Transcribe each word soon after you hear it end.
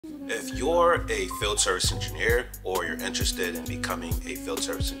If you're a field service engineer or you're interested in becoming a field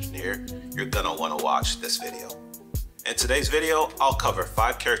service engineer, you're gonna wanna watch this video. In today's video, I'll cover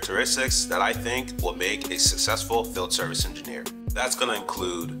 5 characteristics that I think will make a successful field service engineer. That's gonna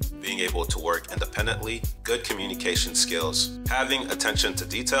include being able to work independently, good communication skills, having attention to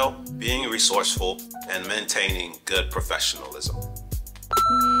detail, being resourceful, and maintaining good professionalism.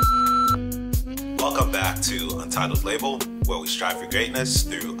 Welcome back to Untitled Label, where we strive for greatness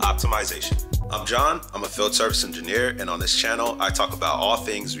through optimization. I'm John, I'm a field service engineer, and on this channel, I talk about all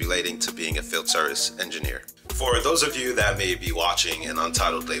things relating to being a field service engineer. For those of you that may be watching an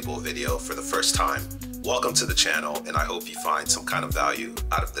Untitled Label video for the first time, welcome to the channel, and I hope you find some kind of value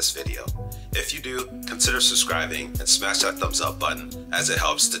out of this video. If you do, consider subscribing and smash that thumbs up button as it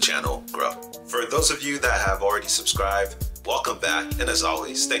helps the channel grow. For those of you that have already subscribed, welcome back, and as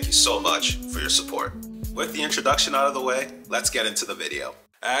always, thank you so much for your support. With the introduction out of the way, let's get into the video.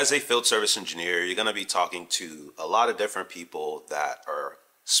 As a field service engineer, you're gonna be talking to a lot of different people that are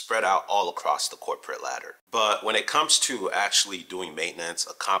spread out all across the corporate ladder. But when it comes to actually doing maintenance,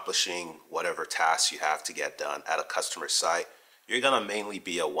 accomplishing whatever tasks you have to get done at a customer site, you're gonna mainly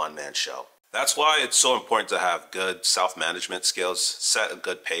be a one-man show. That's why it's so important to have good self-management skills, set a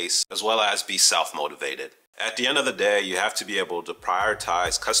good pace, as well as be self-motivated. At the end of the day, you have to be able to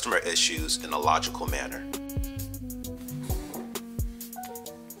prioritize customer issues in a logical manner.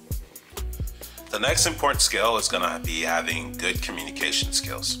 The next important skill is going to be having good communication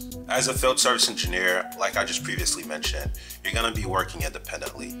skills. As a field service engineer, like I just previously mentioned, you're going to be working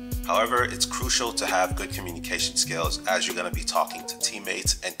independently. However, it's crucial to have good communication skills as you're going to be talking to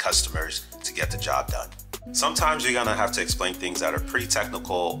teammates and customers to get the job done. Sometimes you're going to have to explain things that are pretty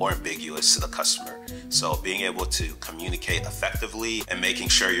technical or ambiguous to the customer. So being able to communicate effectively and making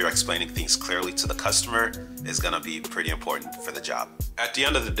sure you're explaining things clearly to the customer is going to be pretty important for the job. At the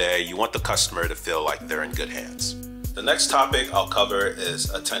end of the day, you want the customer to feel like they're in good hands. The next topic I'll cover is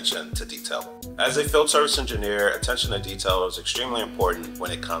attention to detail. As a field service engineer, attention to detail is extremely important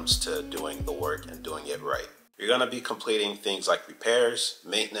when it comes to doing the work and doing it right. You're going to be completing things like repairs,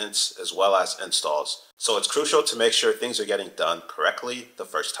 maintenance, as well as installs. So it's crucial to make sure things are getting done correctly the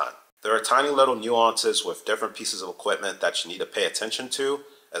first time. There are tiny little nuances with different pieces of equipment that you need to pay attention to,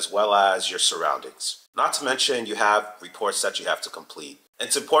 as well as your surroundings. Not to mention, you have reports that you have to complete.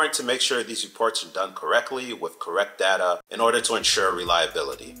 It's important to make sure these reports are done correctly with correct data in order to ensure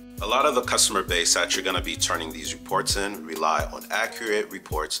reliability. A lot of the customer base that you're going to be turning these reports in rely on accurate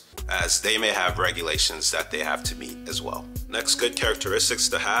reports, as they may have regulations that they have to meet as well. Next good characteristics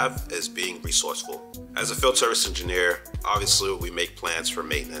to have is being resourceful. As a field service engineer, obviously we make plans for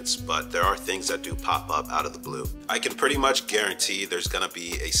maintenance, but there are things that do pop up out of the blue. I can pretty much guarantee there's going to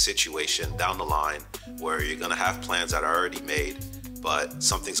be a situation down the line where you're going to have plans that are already made, but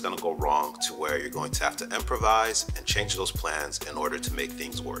something's going to go wrong to where you're going to have to improvise and change those plans in order to make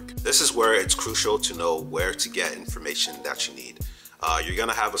things work. This is where it's crucial to know where to get information that you need. You're going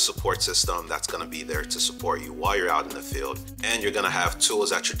to have a support system that's going to be there to support you while you're out in the field, and you're going to have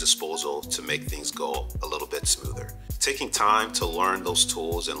tools at your disposal to make things go a little bit smoother. Taking time to learn those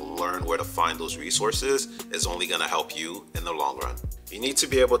tools and learn where to find those resources is only going to help you in the long run. You need to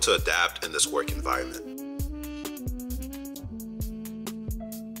be able to adapt in this work environment.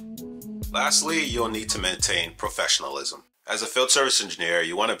 Lastly, you'll need to maintain professionalism. As a field service engineer,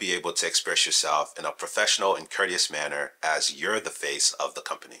 you want to be able to express yourself in a professional and courteous manner as you're the face of the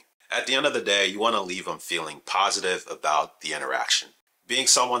company. At the end of the day, you want to leave them feeling positive about the interaction. Being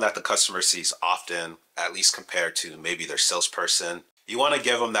someone that the customer sees often, at least compared to maybe their salesperson, you want to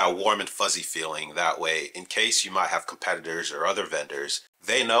give them that warm and fuzzy feeling. That way, in case you might have competitors or other vendors,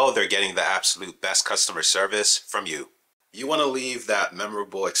 they know they're getting the absolute best customer service from you. You want to leave that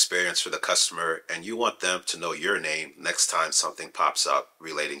memorable experience for the customer, and you want them to know your name next time something pops up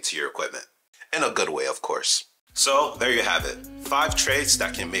relating to your equipment. In a good way, of course. So there you have it. 5 traits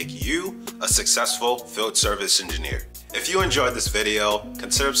that can make you a successful field service engineer. If you enjoyed this video,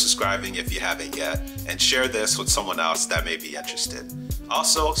 consider subscribing if you haven't yet, and share this with someone else that may be interested.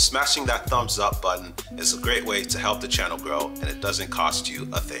 Also, smashing that thumbs up button is a great way to help the channel grow, and it doesn't cost you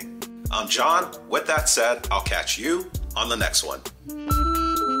a thing. I'm John. With that said, I'll catch you on the next one.